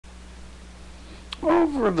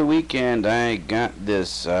Over the weekend, I got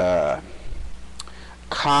this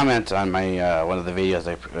comment on my one of the videos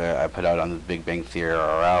I put out on the Big Bang Theory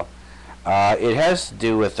RL. It has to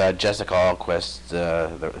do with Jessica Alquist,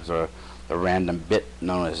 the random bit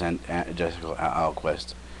known as Jessica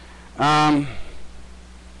Alquist. I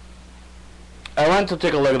went to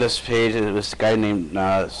take a look at this page. It was a guy named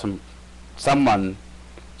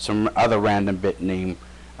some other random bit name,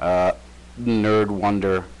 Nerd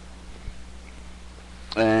Wonder.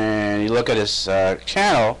 And you look at his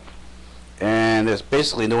channel, and there's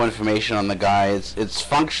basically no information on the guy. It's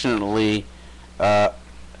functionally a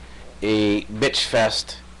bitch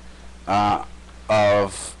fest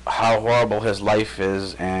of how horrible his life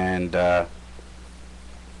is, and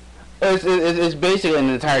it's basically an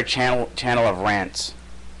entire channel of rants.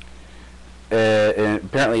 And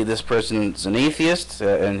apparently, this person's an atheist,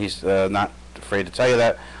 and he's not afraid to tell you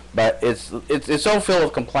that. But it's so filled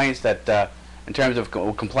with complaints that. In terms of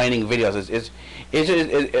complaining videos,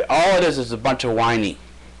 all it is a bunch of whiny.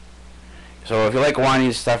 So if you like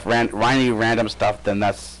whiny stuff, whiny random stuff, then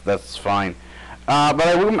that's fine. But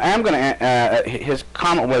I am gonna. His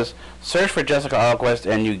comment was, "Search for Jessica Alquist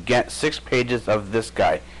and you get 6 pages of this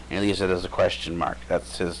guy," and he leaves it as a question mark.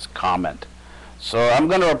 That's his comment. So I'm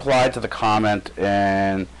gonna reply to the comment,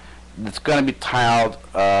 and it's gonna be tiled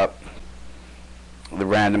the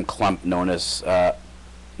random clump known as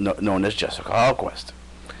Jessica Alquist.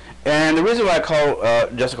 And the reason why I call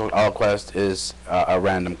Jessica Alquist is a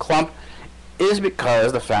random clump is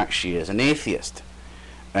because the fact she is an atheist.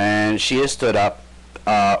 And she has stood up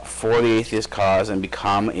for the atheist cause and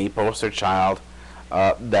become a poster child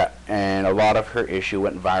and a lot of her issue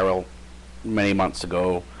went viral many months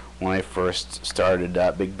ago when I first started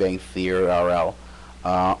Big Bang Theory RL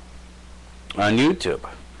on YouTube.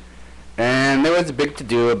 And there was a big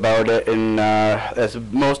to-do about it, and as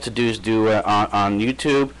most to-dos do on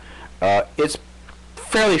YouTube, it's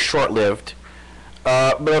fairly short-lived.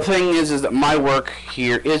 But the thing is that my work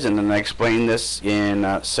here isn't, and I explain this in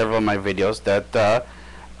several of my videos, that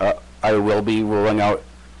I will be rolling out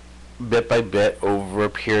bit by bit over a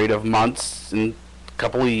period of months and a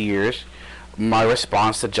couple of years my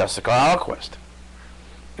response to Jessica Alquist,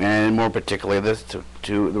 and more particularly this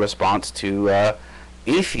to the response to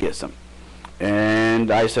atheism.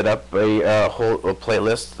 And I set up a whole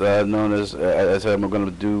playlist known as I'm going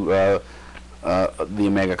to do the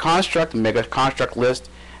Omega Construct. The Omega Construct list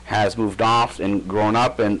has moved off and grown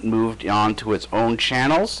up and moved on to its own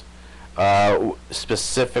channels,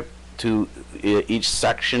 specific to each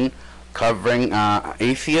section covering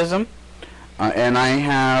atheism. And I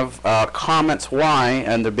have comments Y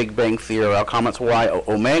and the Big Bang Theory comments Y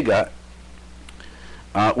Omega,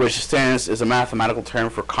 which stands as a mathematical term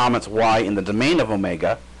for comments Y in the domain of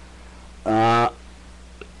Omega,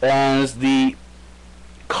 as the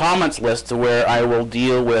comments list where I will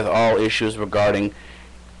deal with all issues regarding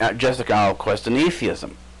Jessica Alquist and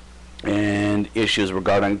atheism, and issues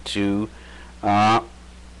regarding to the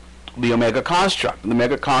Omega Construct. The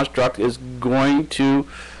Omega Construct is going to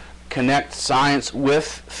connect science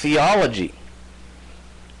with theology.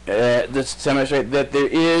 To demonstrate that there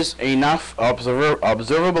is enough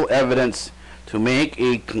observable evidence to make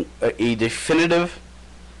a definitive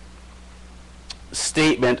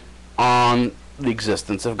statement on the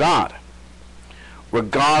existence of God,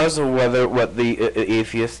 regardless of what the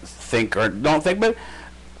atheists think or don't think. But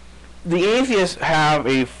the atheists have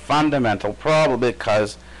a fundamental problem,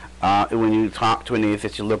 because when you talk to an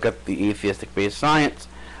atheist, you look at the atheistic-based science,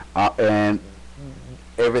 and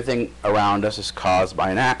everything around us is caused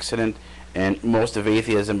by an accident, and most of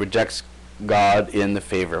atheism rejects God in the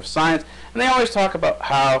favor of science. And they always talk about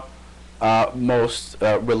how most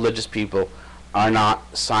religious people are not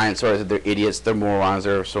science oriented, they're idiots, they're morons,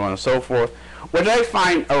 or so on and so forth, which I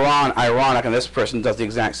find ironic. And this person does the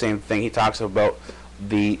exact same thing. He talks about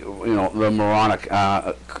the the moronic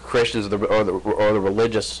Christians or the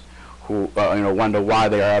religious who wonder why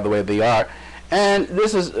they are the way they are. And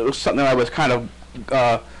this is something I was kind of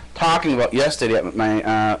talking about yesterday at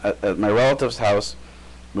my relative's house,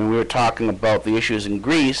 when we were talking about the issues in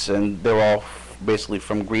Greece, and they're all basically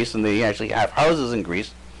from Greece, and they actually have houses in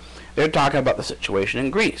Greece. They're talking about the situation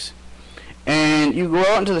in Greece, and you go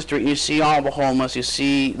out into the street and you see all the homeless, you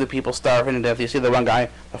see the people starving to death, you see the one guy,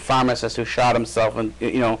 the pharmacist, who shot himself and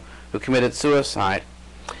who committed suicide.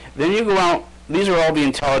 Then you go out. These are all the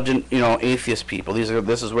intelligent atheist people.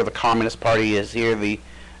 This is where the Communist Party is here.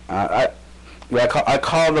 I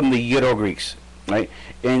call them the Euro Greeks, right?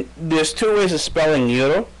 And there's 2 ways of spelling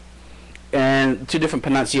Euro, and 2 different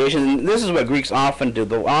pronunciations. And this is what Greeks often do.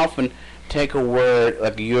 They'll often take a word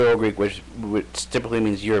like Euro Greek, which typically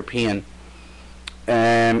means European,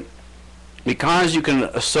 And because you can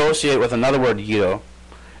associate with another word, Euro,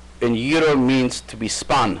 and Euro means to be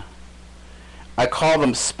spun, I call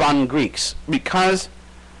them spun Greeks, because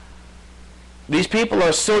these people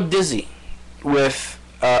are so dizzy with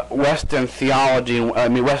Western theology,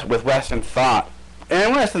 with Western thought,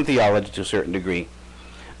 and Western theology to a certain degree,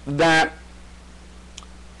 that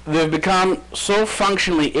they've become so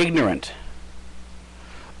functionally ignorant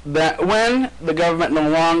that when the government no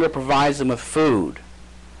longer provides them with food,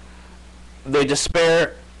 they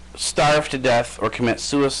despair, starve to death, or commit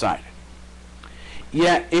suicide.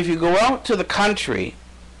 Yet, if you go out to the country,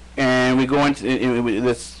 and we go into,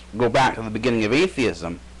 let's go back to the beginning of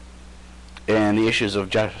atheism, and the issues of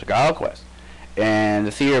Jessica Alquist, and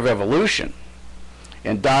the theory of evolution,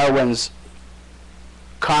 and Darwin's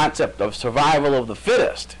concept of survival of the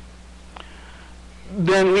fittest,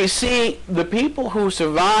 then we see the people who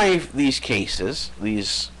survive these cases,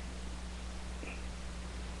 these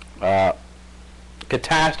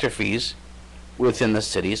catastrophes within the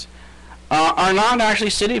cities, are not actually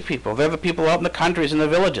city people. They're the people out in the countries and the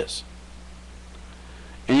villages.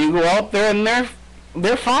 And you go out there and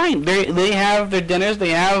they're fine. They have their dinners.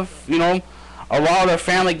 They have, you know, a lot of their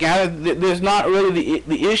family gathered. There's not really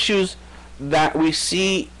the issues that we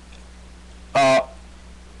see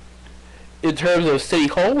in terms of city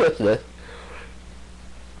homelessness.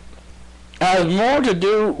 Has more to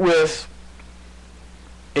do with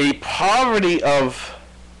a poverty of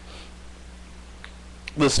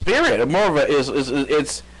the spirit. More of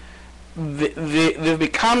they've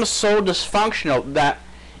become so dysfunctional that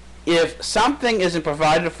if something isn't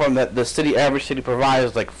provided for them that the average city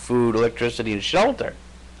provides, like food, electricity, and shelter,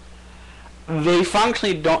 they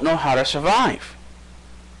functionally don't know how to survive.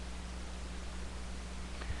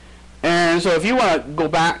 And so if you want to go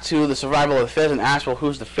back to the survival of the fittest and ask, well,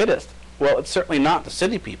 who's the fittest? Well, it's certainly not the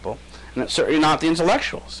city people, and it's certainly not the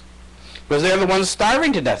intellectuals, because they're the ones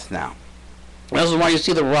starving to death now. This is why you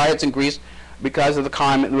see the riots in Greece, because of the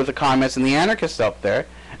communists and the anarchists out there.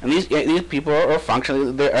 And these people are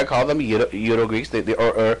functionally, I call them Euro Greeks. And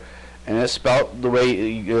it's spelled the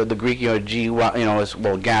way the Greek G, is,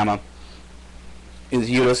 well, gamma is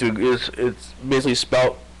Euro. So it's basically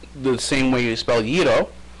spelled the same way you spell Euro,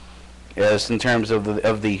 as in terms of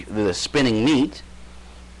the spinning meat,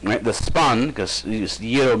 right? The spun, because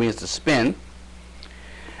Euro means to spin,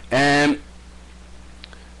 and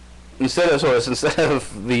instead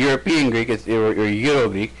of the European Greek, or Euro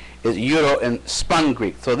Greek, it's Euro and spun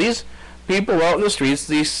Greek. So these people out in the streets,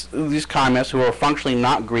 these communists who are functionally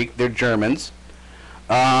not Greek, they're Germans,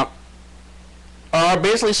 are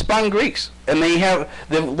basically spun Greeks, and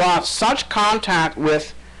they've lost such contact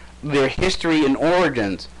with their history and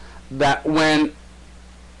origins that when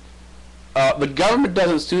the government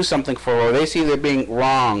doesn't do something for them, or they see they're being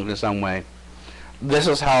wronged in some way, this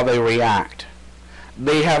is how they react.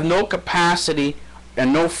 They have no capacity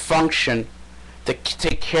and no function to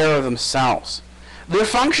take care of themselves. They're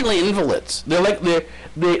functionally invalids. They're like they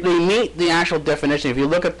meet the actual definition. If you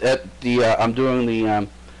look at the I'm doing the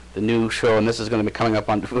new show, and this is going to be coming up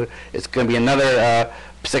on. It's going to be another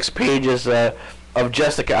 6 pages of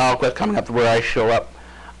Jessica Alquist coming up to where I show up.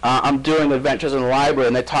 I'm doing Adventures in the Library,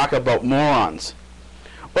 and they talk about morons.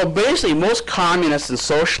 Well, basically, most communists and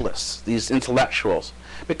socialists, these intellectuals,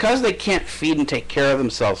 because they can't feed and take care of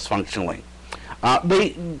themselves functionally,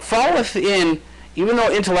 they fall within, even though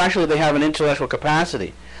intellectually they have an intellectual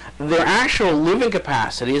capacity, their actual living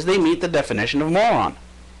capacity is they meet the definition of moron.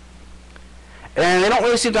 And they don't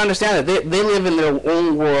really seem to understand it. They live in their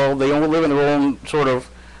own world. They only live in their own sort of,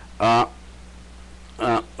 what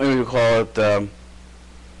do you call it,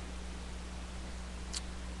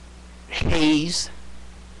 haze.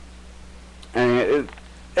 And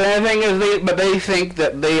the thing is, they think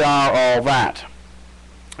that they are all that,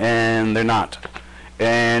 and they're not.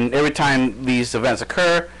 And every time these events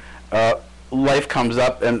occur, life comes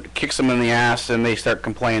up and kicks them in the ass, and they start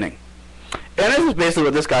complaining. And this is basically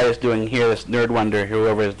what this guy is doing here, this nerd wonder,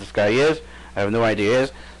 whoever this guy is, I have no idea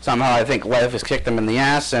is. Somehow I think life has kicked him in the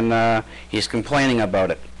ass, and he's complaining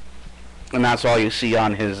about it. And that's all you see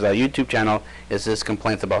on his YouTube channel, is his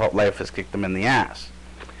complaints about how life has kicked him in the ass.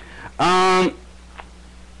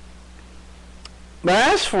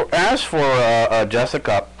 But as for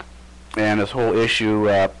Jessica and this whole issue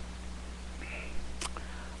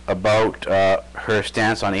about her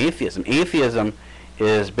stance on atheism, atheism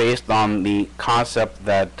is based on the concept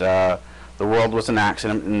that the world was an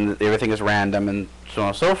accident and everything is random and so on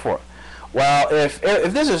and so forth. Well, if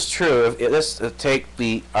this is true, if let's take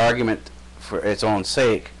the argument for its own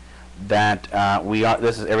sake that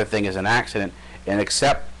everything is an accident, and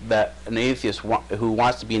accept that an atheist who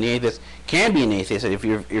wants to be an atheist can be an atheist. If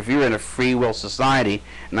you're in a free will society,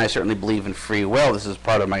 and I certainly believe in free will, this is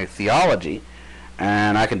part of my theology,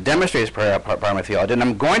 and I can demonstrate this part of my theology, and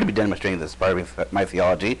I'm going to be demonstrating this as part of my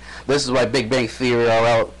theology. This is why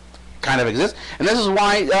BigBangTheoryRL kind of exists, and this is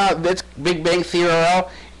why BigBangTheoryRL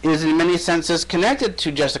is in many senses connected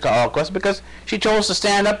to Jessica Alquist, because she chose to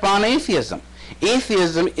stand up on atheism.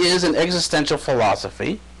 Atheism is an existential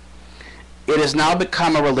philosophy. It has now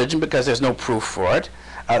become a religion because there's no proof for it.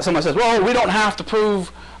 Someone says, well, we don't have to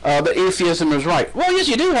prove that atheism is right. Well, yes,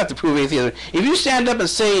 you do have to prove atheism. If you stand up and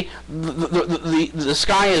say the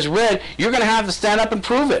sky is red, you're going to have to stand up and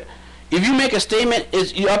prove it. If you make a statement,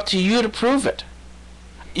 it's up to you to prove it.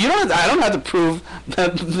 You don't. I don't have to prove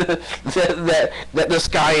that the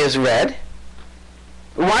sky is red.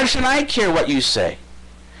 Why should I care what you say?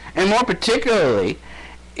 And more particularly,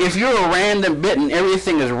 if you're a random bit and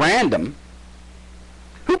everything is random,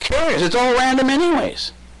 who cares? It's all random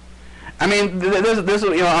anyways. I mean, this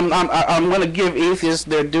you know, I'm going to give atheists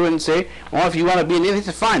their due and say, well, if you want to be an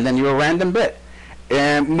atheist, fine, then you're a random bit.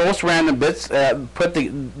 And most random bits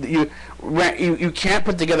you can't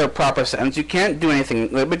put together a proper sentence. You can't do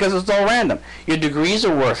anything because it's all random. Your degrees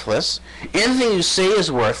are worthless. Anything you say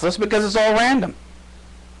is worthless because it's all random.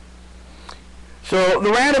 So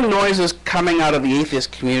the random noises coming out of the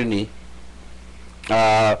atheist community,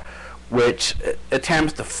 which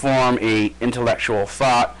attempts to form a intellectual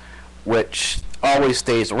thought, which always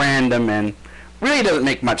stays random and really doesn't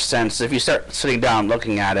make much sense if you start sitting down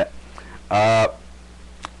looking at it.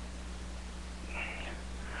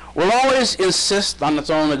 Will always insist on its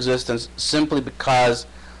own existence simply because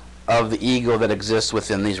of the ego that exists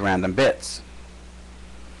within these random bits.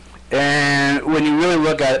 And when you really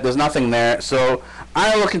look at it, there's nothing there. So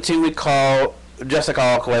I will continually call Jessica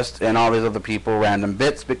Alquist and all these other people random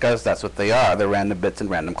bits because that's what they are. They're random bits and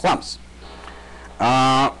random clumps.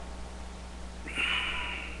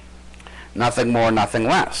 Nothing more, nothing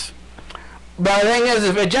less. But the thing is,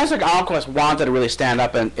 if Jessica Alquist wanted to really stand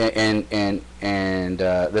up and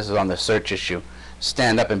this is on the search issue,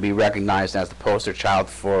 stand up and be recognized as the poster child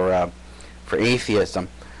for atheism,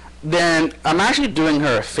 then I'm actually doing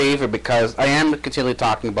her a favor because I am continually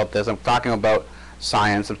talking about this. I'm talking about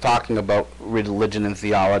science. I'm talking about religion and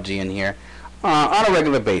theology in here on a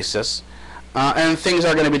regular basis. And things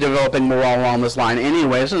are going to be developing more along this line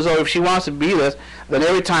anyway. So if she wants to be this, then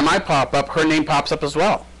every time I pop up, her name pops up as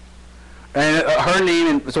well. And her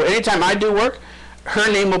name, so anytime I do work, her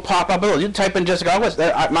name will pop up. You type in Jessica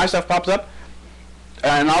Alquist, my stuff pops up,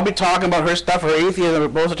 and I'll be talking about her stuff, her atheism, her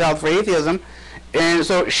poster child for atheism, and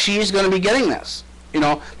so she's going to be getting this. You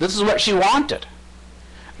know, this is what she wanted.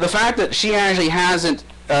 The fact that she actually hasn't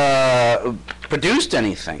produced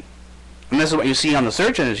anything, and this is what you see on the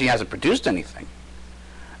search engine, she hasn't produced anything,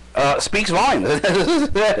 speaks volumes.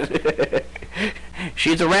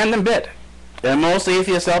 She's a random bit. And most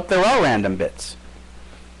atheists out there are random bits.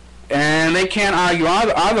 And they can't argue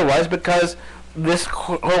otherwise because this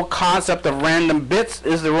whole concept of random bits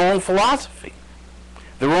is their own philosophy,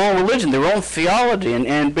 their own religion, their own theology.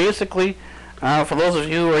 And basically, for those of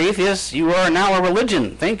you who are atheists, you are now a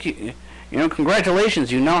religion. Thank you. You know,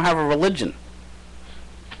 congratulations, you now have a religion.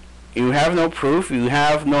 You have no proof, you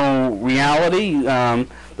have no reality.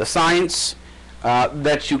 The science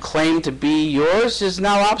that you claim to be yours is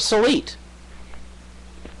now obsolete.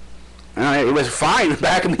 It was fine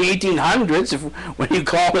back in the 1800s when you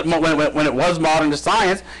called it when it was modern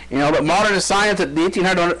science, you know. But modern science at the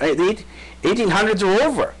 1800s are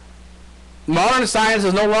over. Modern science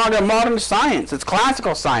is no longer modern science; it's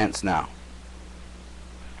classical science now.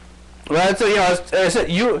 Well, so, you know, as I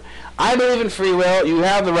said, I believe in free will. You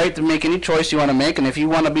have the right to make any choice you want to make, and if you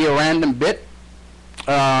want to be a random bit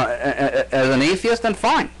as an atheist, then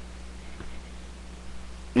fine.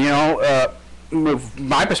 You know.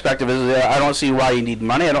 My perspective is I don't see why you need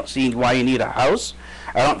money. I don't see why you need a house.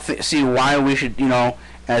 I don't see why we should, you know,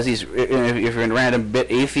 as these, if you're a random bit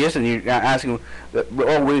atheist and you're asking,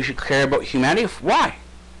 oh, we should care about humanity. Why?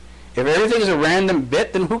 If everything is a random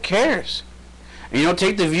bit, then who cares? And, you know,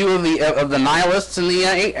 take the view of the nihilists and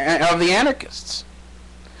of the anarchists.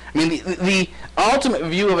 I mean, the ultimate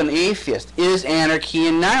view of an atheist is anarchy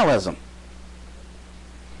and nihilism,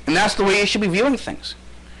 and that's the way you should be viewing things.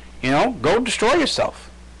 You know, go destroy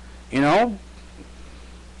yourself. You know,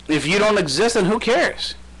 if you don't exist, then who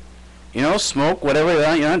cares? You know, smoke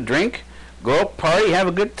whatever you know, drink, go party, have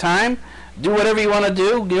a good time, do whatever you want to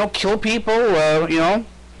do. You know, kill people. You know,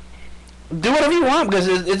 do whatever you want because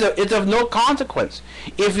it's of no consequence.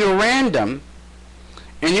 If you're random,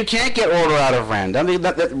 and you can't get order out of random,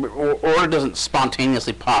 that order doesn't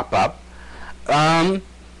spontaneously pop up. random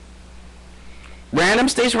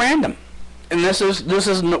stays random, and this is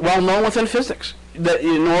well known within physics. That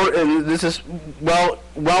and this is well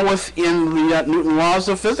within the Newton laws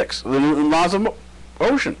of physics, the Newton laws of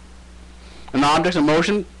motion. An object in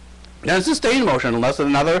motion tends to stay in motion unless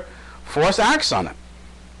another force acts on it.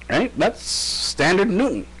 Right? That's standard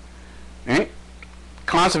Newton. Right?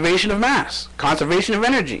 Conservation of mass, conservation of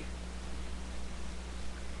energy.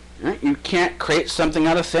 Right? You can't create something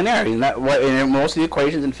out of thin air. And most of the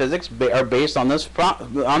equations in physics are based on this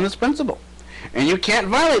principle, and you can't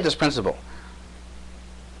violate this principle.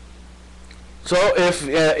 So if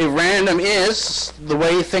random is the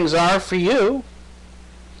way things are for you,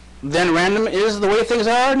 then random is the way things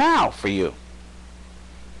are now for you.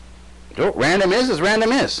 So random is as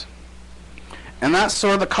random is. And that's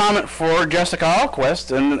sort of the comment for Jessica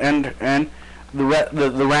Alquist and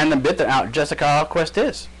the random bit that Jessica Alquist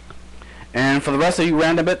is. And for the rest of you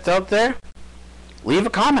random bits out there, leave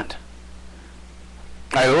a comment.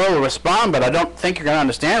 I will respond, but I don't think you're going to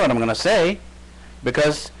understand what I'm going to say,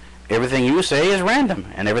 because everything you say is random,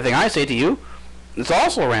 and everything I say to you is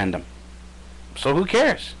also random. So who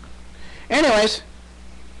cares? Anyways,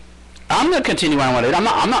 I'm going to continue on with it. I'm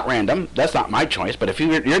not random. That's not my choice. But if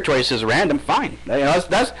your choice is random, fine. You know,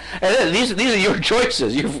 these are your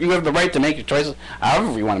choices. You have the right to make your choices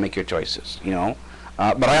however you want to make your choices. You know,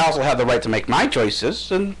 but I also have the right to make my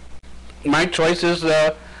choices, and my choices.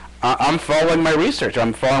 I'm following my research.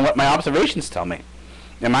 I'm following what my observations tell me.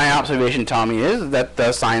 And my observation telling me is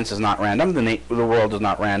that science is not random. The world is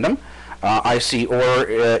not random. I see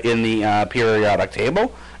order in the periodic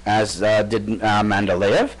table, as did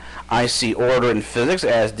Mendeleev. I see order in physics,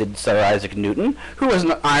 as did Sir Isaac Newton, who was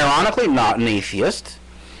ironically not an atheist.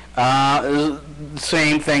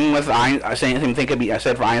 Same thing with same thing could be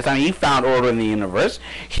said for Einstein. He found order in the universe.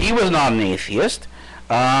 He was not an atheist.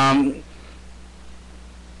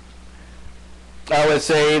 I would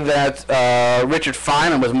say that Richard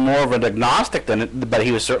Feynman was more of an agnostic but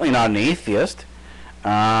he was certainly not an atheist.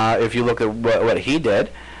 If you look at what he did,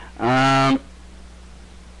 I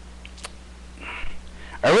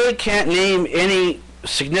really can't name any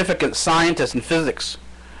significant scientist in physics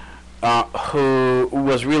who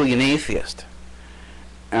was really an atheist.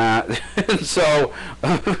 So,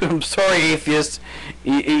 I'm sorry, atheists.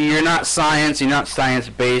 You're not science. You're not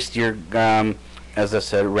science-based. You're as I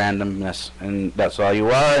said, randomness, and that's all you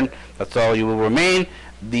are, and that's all you will remain.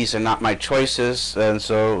 These are not my choices, and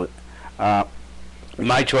so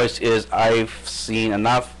my choice is I've seen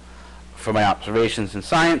enough from my observations in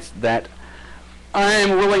science that I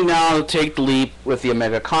am willing now to take the leap with the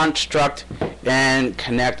Omega construct and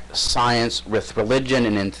connect science with religion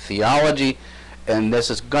and into theology, and this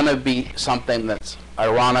is going to be something that's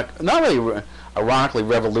ironic, not really ironically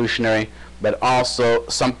revolutionary, but also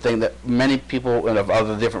something that many people of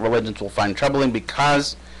other different religions will find troubling,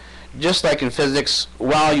 because just like in physics,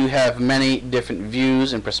 while you have many different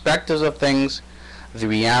views and perspectives of things, the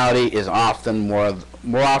reality is often more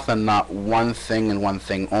often than not one thing and one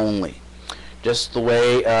thing only. Just the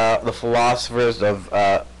way the philosophers of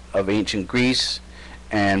ancient Greece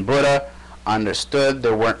and Buddha understood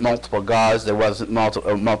there weren't multiple gods, there wasn't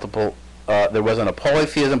there wasn't a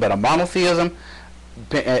polytheism but a monotheism,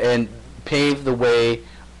 and paved the way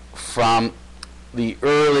from the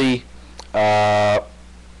early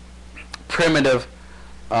primitive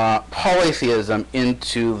polytheism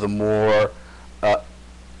into the more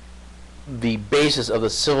the basis of the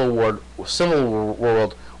civil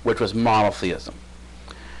world, which was monotheism.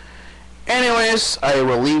 Anyways, I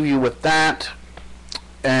will leave you with that,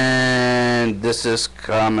 and this is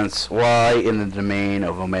comments Y in the domain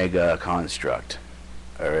of Omega construct.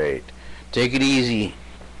 Alright, take it easy.